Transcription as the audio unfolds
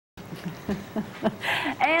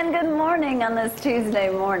And good morning on this Tuesday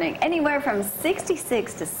morning. Anywhere from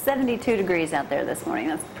 66 to 72 degrees out there this morning.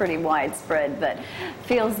 That's pretty widespread, but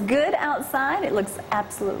feels good outside. It looks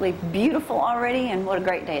absolutely beautiful already, and what a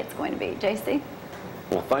great day it's going to be. JC?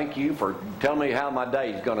 Well, thank you for telling me how my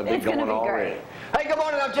day is going to be going already. Hey, good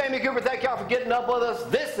morning. I'm Jamie Cooper. Thank y'all for getting up with us.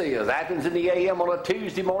 This is Athens in the AM on a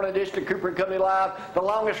Tuesday morning edition of Cooper & Company Live, the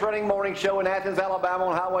longest running morning show in Athens, Alabama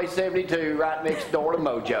on Highway 72, right next door to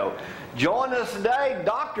Mojo. Join us today,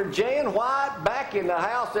 Dr. Jan White back in the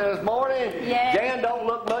house this morning. Yes. Jan, don't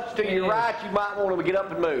look much to your right. You might want to get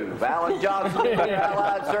up and move. Alan Johnson,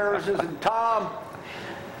 Allied Services, and Tom.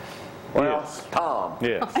 Well, yes. Tom.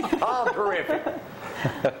 Yes. Tom, terrific.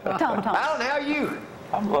 Tom. Alan, how are you?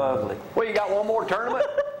 I'm lovely. Well, you got one more tournament?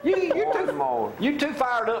 You're too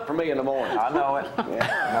fired up for me in the morning. I know it.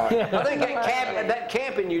 Yeah. I think that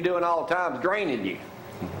camping you doing all the time is draining you.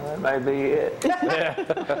 That may be it.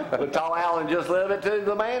 But tall Alan just love it too.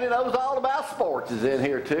 The man who knows all about sports is in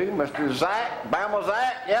here too, Mr. Zack, Bama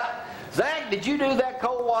Zack. Yeah. Zack, did you do that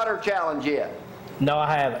cold water challenge yet? No,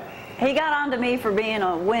 I haven't. He got on to me for being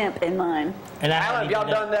a wimp in mine. And Alan, have y'all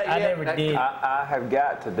done that yet? I never did. I have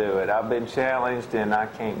got to do it. I've been challenged and I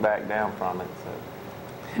can't back down from it.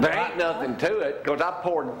 So. There ain't nothing to it, because I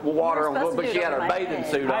poured water on, but she had her bathing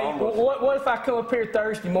suit on. What if I come up here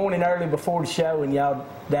Thursday morning early before the show and y'all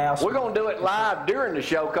douse? We're going to do it live during the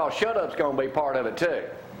show, because Shut Up's going to be part of it too.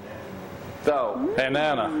 So. And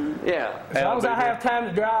Anna. Yeah. As long as I have time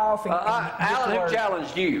to dry off and Alan, who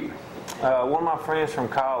challenged you? One of my friends from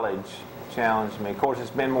college challenged me. Of course, it's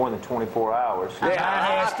been more than 24 hours.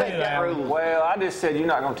 Yeah, I think that rule. Well, I just said you're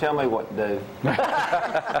not going to tell me what to do.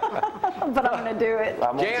 But I'm going to do it.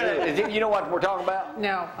 Janet, you know what we're talking about?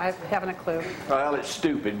 No, I haven't a clue. Well, it's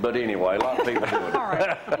stupid, but anyway, a lot of people do it. All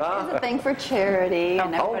right. It's a thing for charity.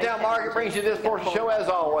 And Hometown Market brings you this portion of the show, as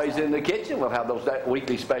always, in the kitchen. We'll have those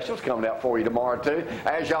weekly specials coming out for you tomorrow, too.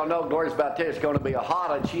 As y'all know, Gloria's about to tell you it's going to be a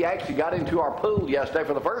hot one. She actually got into our pool yesterday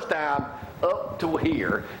for the first time up to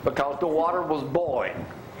here because the water was boiling.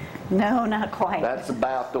 No, not quite. That's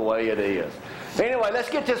about the way it is. Anyway, let's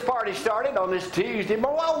get this party started on this Tuesday.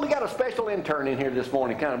 Well, we got a special intern in here this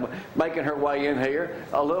morning, kind of making her way in here.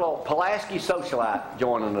 A little Pulaski socialite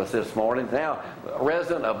joining us this morning. Now, a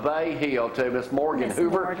resident of Bay Hill, too, Miss Morgan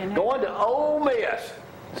Hoover, going to Ole Miss.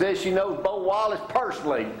 Says she knows Bo Wallace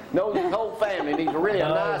personally, knows his whole family, and he's really a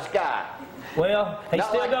nice guy. Well, he Not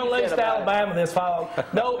still like don't lose to Alabama this fall.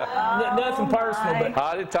 No, nothing personal, but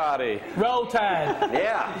Hotty toddy. Roll Tide.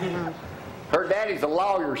 Yeah. Her daddy's a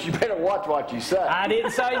lawyer. She better watch what you say. I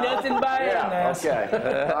didn't say nothing bad. Yeah,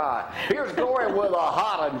 okay. All right. Here's Gloria with a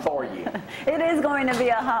hot one for you. It is going to be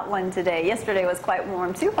a hot one today. Yesterday was quite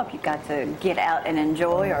warm, too. Hope you got to get out and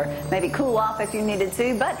enjoy, or maybe cool off if you needed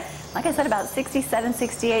to. But like I said, about 67,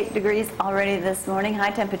 68 degrees already this morning.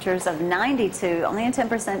 High temperatures of 92. Only a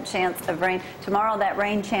 10% chance of rain. Tomorrow, that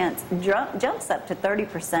rain chance jumps up to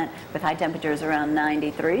 30% with high temperatures around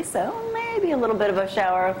 93. So maybe a little bit of a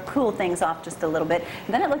shower, cool things off just a little bit.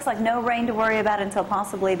 And then it looks like no rain to worry about until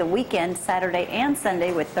possibly the weekend, Saturday and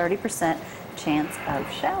Sunday, with 30% chance of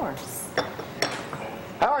showers.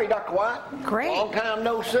 How are you, Dr. White? Great. Long time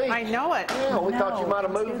no see. I know it. Yeah, we thought you might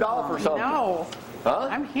have moved off or something. No. Huh?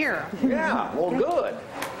 I'm here. Yeah, well, good.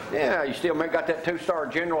 Yeah, you still got that 2-star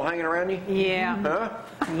general hanging around you? Yeah. Huh?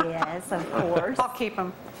 Yes, of course. I'll keep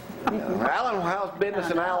them. Alan, how's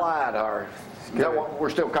business in Allied? Is that what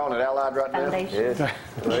we're still calling it, Allied right now? Foundation. Yes,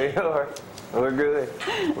 we are. We're good.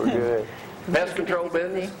 We're good. Pest control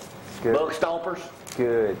business? Good. Bug stompers?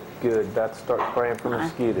 Good, good. About to start spraying for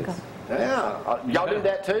mosquitoes. Yeah. Y'all do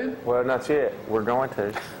that too? Well, not yet. We're going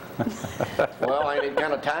to. Well, ain't it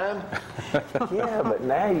kind of time? Yeah, but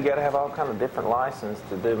now you got to have all kind of different license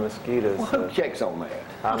to do mosquitoes. Well, who checks on that?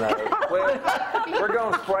 I know. Well, we're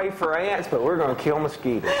going to spray for ants, but we're going to kill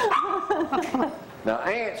mosquitoes. Now,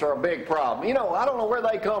 ants are a big problem. You know, I don't know where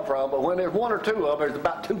they come from, but when there's one or two of them, there's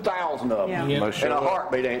about 2,000 of them. Yeah. In a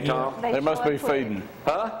heartbeat, ain't Tom? They must be feeding.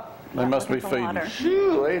 Huh? They must be feeding.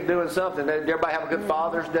 Shoo, they're doing something. Did everybody have a good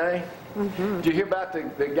Father's Day? Did you hear about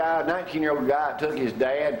the guy, 19-year-old guy, that took his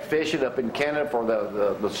dad fishing up in Canada for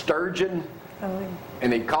the sturgeon? Oh, yeah.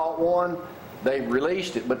 And he caught one. They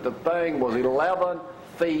released it, but the thing was 11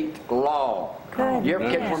 feet long. Good. You ever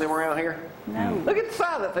catch one of them around here? No. Look at the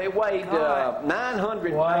size of it. They weighed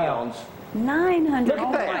 900 pounds. 900 Look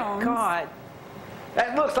at that. pounds. God.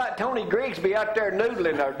 That looks like Tony Grigsby out there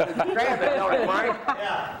noodling or grabbing on it, right?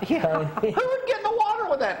 Yeah. Who would get in the water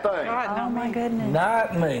with that thing? God, no, Oh, my goodness.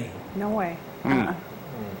 Not me. No way.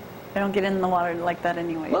 They don't get in the water like that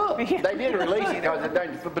anyway. Look, they did release it.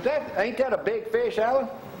 But ain't that a big fish, Alan?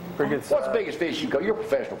 Pretty good What's the size. biggest fish you caught? You're a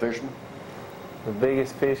professional fisherman. The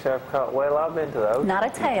biggest fish I've caught? Well, I've been to the ocean. Not a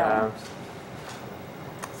few tail. times.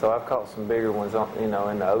 So I've caught some bigger ones, in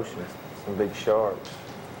the ocean. Some big sharks.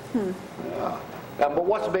 But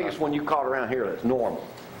what's the biggest one you caught around here that's normal?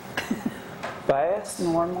 Bass?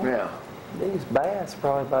 Normal. Yeah. Biggest bass,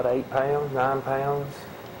 probably about 8 pounds, 9 pounds.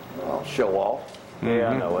 I'll show off. Yeah,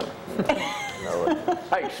 I know it. I know it.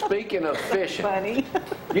 Hey, speaking of fishing, Funny.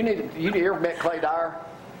 you ever met Clay Dyer?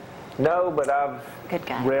 No, but I've Good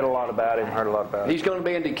guy. read a lot about him, heard a lot about him. He's going to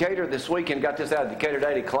be in Decatur this weekend. Got this out of Decatur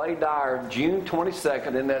Daily. Clay Dyer, June 22nd,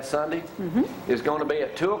 isn't that Sunday? Is going to be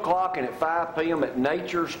at 2 o'clock and at 5 p.m. at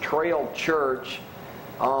Nature's Trail Church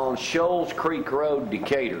on Shoals Creek Road,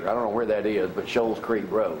 Decatur. I don't know where that is, but Shoals Creek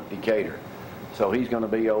Road, Decatur. So he's going to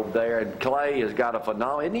be over there. And Clay has got a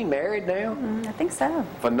phenomenal, isn't he married now? I think so.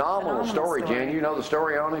 Phenomenal story, story. Jen. You know the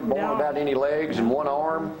story on it? Born No. without any legs and one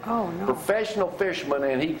arm. Oh, no. Professional fisherman,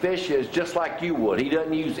 and he fishes just like you would. He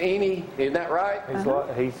doesn't use any, isn't that right?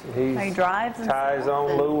 He drives and ties stuff, on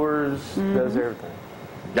and- lures, does everything.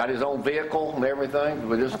 Got his own vehicle and everything.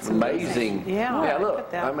 But just amazing. Yeah, Yeah, look look.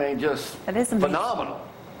 at that. I mean, just That is amazing. phenomenal.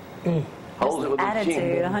 Holds it with his Attitude,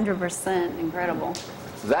 chin. 100% incredible.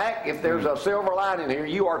 Zach, if there's a silver lining here,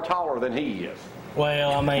 you are taller than he is.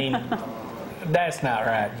 Well, I mean, that's not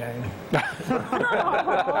right, Jamie.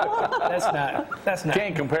 That's not.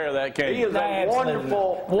 Can't compare that, can He you? is No, a absolutely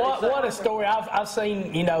wonderful. not. What a story! I've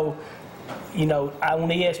seen on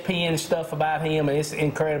ESPN stuff about him, and it's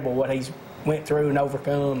incredible what he's went through and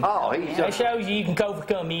overcome. Oh, he's It shows you can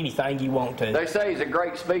overcome anything you want to. They say he's a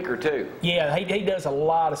great speaker too. Yeah, he does a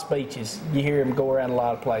lot of speeches. You hear him go around a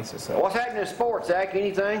lot of places. So. What's happening in sports, Zach?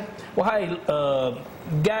 Anything? Well, hey,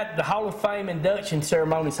 got the Hall of Fame induction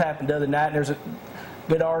ceremonies happened the other night. And there's a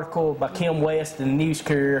good article by Kim West in the News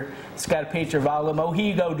Courier. It's got a picture of all of them. Oh,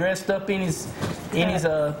 Hugo dressed up in his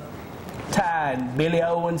tie, and Billy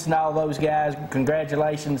Owens and all those guys.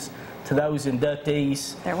 Congratulations to those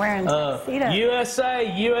inductees. They're wearing tuxedos.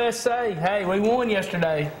 USA. Hey, we won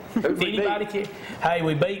yesterday. Who'd we Anybody beat? Hey,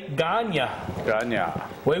 we beat Ghana. Ganya.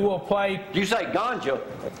 We will play You say ganja?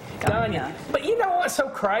 Ghana. But you know what's so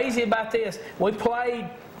crazy about this? We played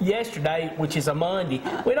yesterday, which is a Monday.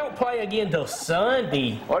 We don't play again till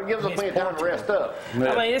Sunday. Well, it gives us plenty of time to rest up. I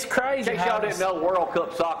mean, it's In crazy. case how y'all didn't this- know, World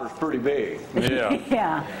Cup soccer's pretty big. Yeah.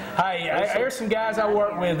 Yeah. Hey, there's some guys I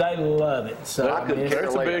work with, they love it. So, I couldn't mean, care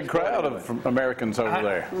There's a less. big crowd of Americans over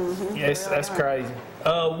there. yes, that's crazy.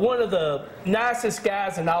 One of the nicest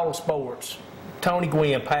guys in all of sports, Tony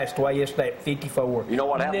Gwynn, passed away yesterday at 54. You know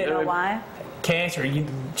what happened You to know him? why? Cancer. You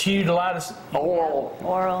chewed a lot of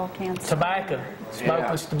Oral. Cancer. tobacco,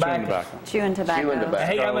 smokeless tobacco. Chewing tobacco. Chewing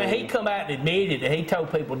tobacco. He come out and admitted that he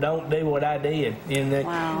told people don't do what I did.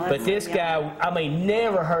 Wow, But that's this so guy,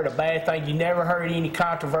 never heard a bad thing. You never heard any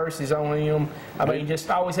controversies on him.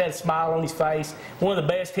 Just always had a smile on his face. One of the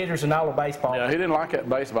best hitters in all of baseball. Yeah, he didn't like that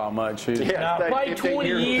baseball much. He, Yeah, Now, stayed played 15 20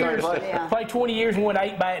 in the same years. place. Yeah. Played 20 years and won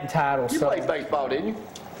 8 batting titles. You So. played baseball, didn't you?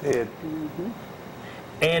 Did.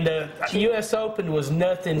 And U.S. Open was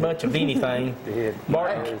nothing much of anything. Did.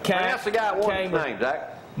 Martin Pronounce the guy won his Keimer. name,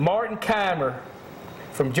 Zach. Martin Keimer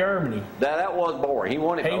from Germany. That was boring. He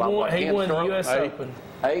won it. He by won. like He 10 won the strokes. U.S. 8. Open.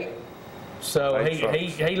 8. So 8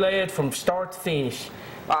 he led from start to finish.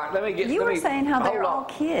 All right, let me get. You let were me- saying how hold they're all on.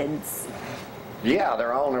 kids. Yeah,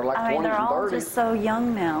 they're all in their like I mean, 20s they're and all 30s. just so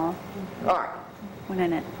young now. All right,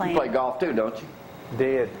 Winning it, you playing. play golf too, don't you?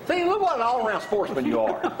 Did. See, look what an all-around sportsman you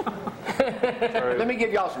are. Let me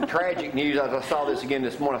give y'all some tragic news. As I saw this again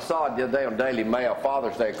this morning, I saw it the other day on Daily Mail.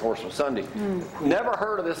 Father's Day, of course, was Sunday. Never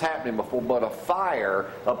heard of this happening before, but a fire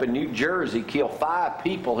up in New Jersey killed 5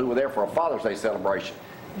 people who were there for a Father's Day celebration.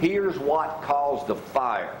 Here's what caused the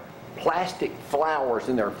fire: plastic flowers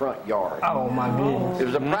in their front yard. Oh my goodness!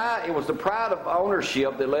 It was the pride of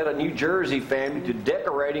ownership that led a New Jersey family to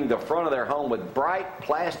decorating the front of their home with bright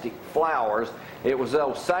plastic flowers. It was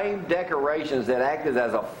those same decorations that acted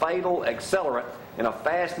as a fatal accelerant in a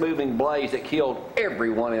fast-moving blaze that killed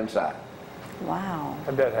everyone inside. Wow.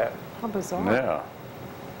 How'd that happen? How bizarre. yeah.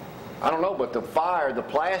 I don't know, but the fire, the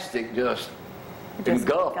plastic just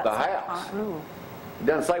engulfed got the so house. hot. Ooh. It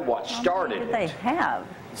doesn't say what How started many did they it. have? It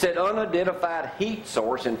said unidentified heat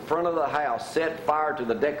source in front of the house set fire to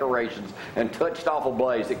the decorations and touched off a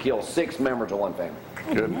blaze that killed 6 members of one family.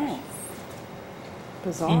 Goodness.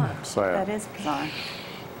 Bizarre. That Sad. is bizarre.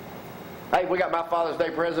 Hey, we got my Father's Day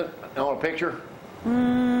present on a picture.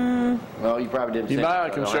 Well, you probably didn't. You see may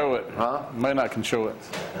not can show it. Huh? May not can show it.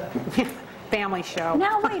 Family show.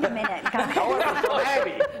 Now, wait a minute, guys. Oh, it was from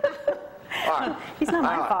Abby. All right. He's not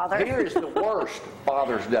my All right. father. Here is the worst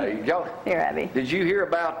Father's Day. Here, Abby. Did you hear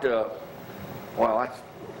about? Well,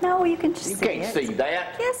 No, you can just You see can't it. see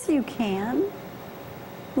that. Yes, you can.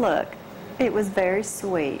 Look, it was very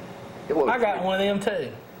sweet. It was I got one of them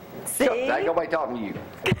too. See? Shut up, nobody talking to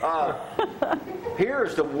you.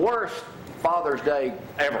 Here's the worst Father's Day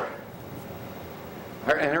ever.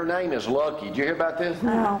 Her name is Lucky. Did you hear about this?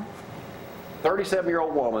 No.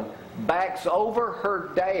 37-year-old woman backs over her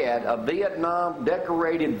dad, a Vietnam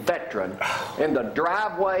decorated veteran, in the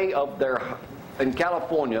driveway of in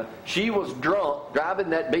California. She was drunk, driving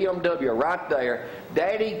that BMW right there.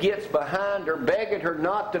 Daddy gets behind her, begging her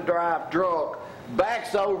not to drive drunk,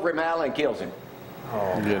 backs over him, Al, and kills him.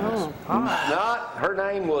 Oh, goodness. Her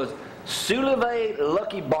name was Sullivan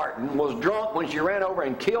Lucky Barton, was drunk when she ran over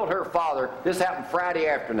and killed her father. This happened Friday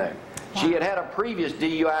afternoon. She had a previous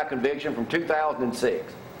DUI conviction from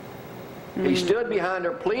 2006. He stood behind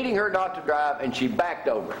her, pleading her not to drive, and she backed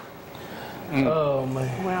over him. Oh,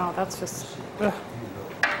 man. Wow, that's just,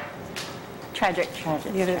 Tragic.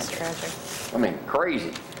 it is tragic. I mean,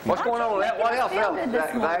 crazy. What's going on with that? What else? Feel good this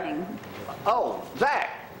Zach? morning. Oh, Zach.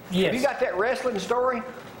 Yes. Have you got that wrestling story?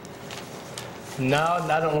 No,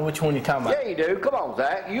 I don't know which one you're talking about. Yeah, you do. Come on,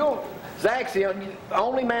 Zach. Zach's the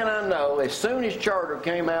only man I know. As soon as Charter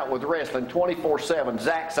came out with wrestling 24/7,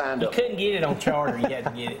 Zach signed You up. couldn't get it on Charter. You had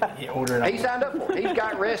to get it, order it. He signed up for it. He's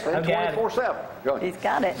got wrestling I got it. 24/7. Go ahead. He's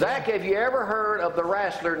got it. Zach, have you ever heard of the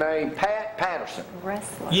wrestler named Pat Patterson?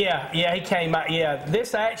 Wrestler. Yeah, he came out. Yeah,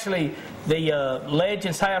 this actually, the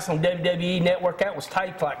Legends House on WWE Network, that was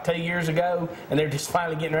taped like 2 years ago, and they're just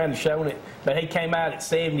finally getting around to showing it. But he came out at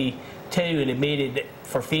 72 and admitted that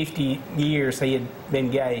for 50 years he had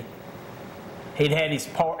been gay. He'd had his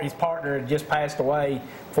partner had just passed away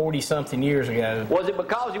 40-something years ago. Was it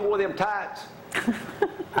because he wore them tights?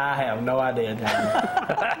 I have no idea.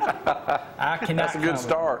 I cannot. That's a good comment.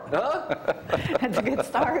 start. Huh? That's a good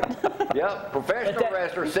start. Yep, professional But that-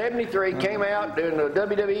 wrestler, 73, came out during the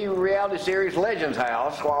WWE reality series Legends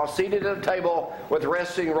House while seated at a table with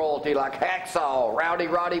wrestling royalty like Hacksaw, Rowdy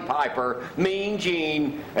Roddy Piper, Mean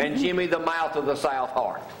Gene, and Jimmy the Mouth of the South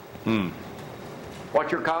Heart. What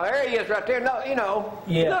you're calling? There he is right there. No,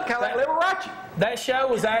 Yeah, look how that that- Liberace. That show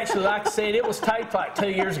was actually, like I said, it was taped like 2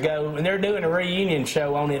 years ago, and they're doing a reunion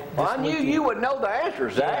show on it. Well, this I knew weekend. you would know the answer,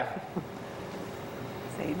 Zach.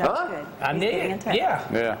 See, that's Huh? good. I He's knew being it. intense. Yeah.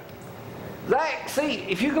 Yeah. Zach, see,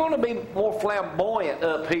 if you're going to be more flamboyant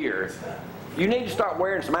up here, you need to start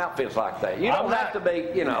wearing some outfits like that. You I'm don't have to not- be,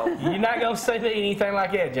 You're not going to see me anything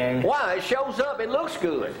like that, Jamie. Why? It shows up. It looks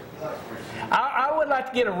good. I would like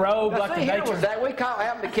to get a robe Now, like see, the here was nature. Zach. We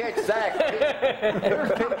happened to catch Zach. Here's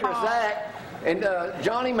a picture of Zach and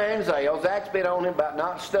Johnny Manziel. Zach's been on him about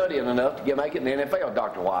not studying enough to make it in the NFL,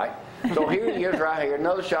 Dr. White. So here he is right here.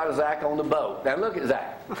 Another shot of Zach on the boat. Now look at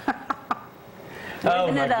Zach. Oh,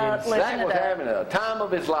 Living my it up, goodness. living Zach it was up. having a time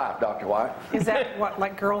of his life, Dr. White. Is that what,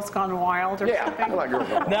 like Girls Gone Wild or Yeah, something? like girls.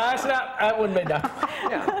 No, it's not. That wouldn't be done.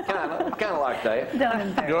 Yeah, kind of like that. Don't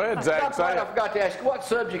embarrass. Go ahead, Zach. Dr. Say White, I it. forgot to ask you, what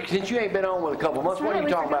subject, since you ain't been on with a couple months, what are you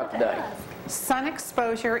We talking about forgot to today? ask. Sun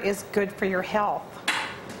exposure is good for your health.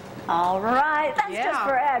 All right. That's just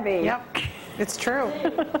for Abby. Yep, it's true.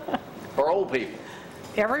 For old people.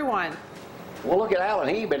 Everyone. Well, look at Alan.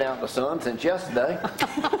 He ain't been out in the sun since yesterday.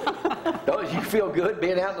 Don't you feel good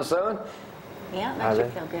being out in the sun? Yeah, makes you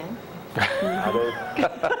feel good.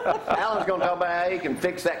 Alan's going to talk about how he can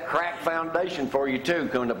fix that cracked foundation for you, too,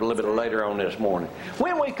 coming up a little bit later on this morning.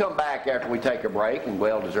 When we come back after we take a break, and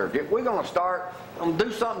well-deserved it, we're going to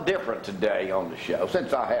do something different today on the show,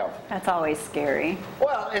 since I have. That's always scary.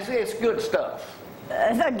 Well, it's good stuff.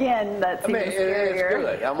 Again, that's I mean, even it's scarier.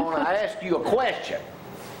 good. I'm going to ask you a question,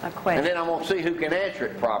 A and question. then I'm going to see who can answer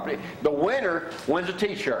it properly. The winner wins a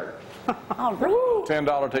T-shirt. All right.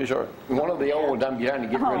 $10 T-shirt. One of the old ones I'm trying to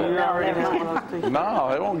get rid of. No, never mind. No,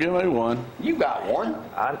 they won't give me one. You got one.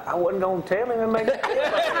 I wasn't going to tell him and make it.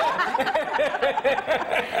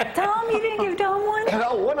 Tom, you didn't give Tom one?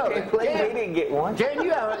 Oh, one of them. He didn't get one. Jan,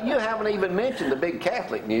 you haven't even mentioned the big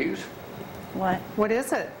Catholic news. What? What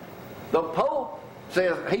is it? The Pope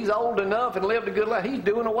says he's old enough and lived a good life. He's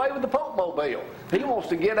doing away with the Pope Mobile. He wants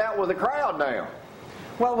to get out with the crowd now.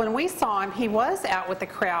 Well, when we saw him, he was out with the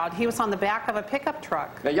crowd. He was on the back of a pickup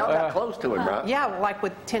truck. Now, y'all got close to him, right? Yeah, like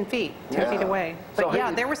with 10 feet, 10 feet Yeah. away. So But yeah,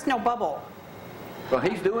 he- there was no bubble. Well,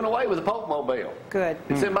 he's doing away with the Pope Mobile. Good.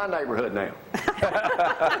 It's in my neighborhood now.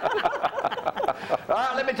 All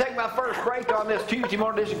right, let me take my first break on this Tuesday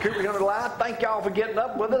morning edition of Cooper Hunter Live. Thank y'all for getting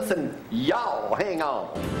up with us, and y'all hang on.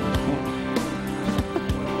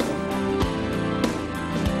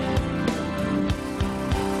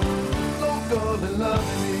 Local and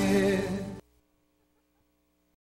loving it.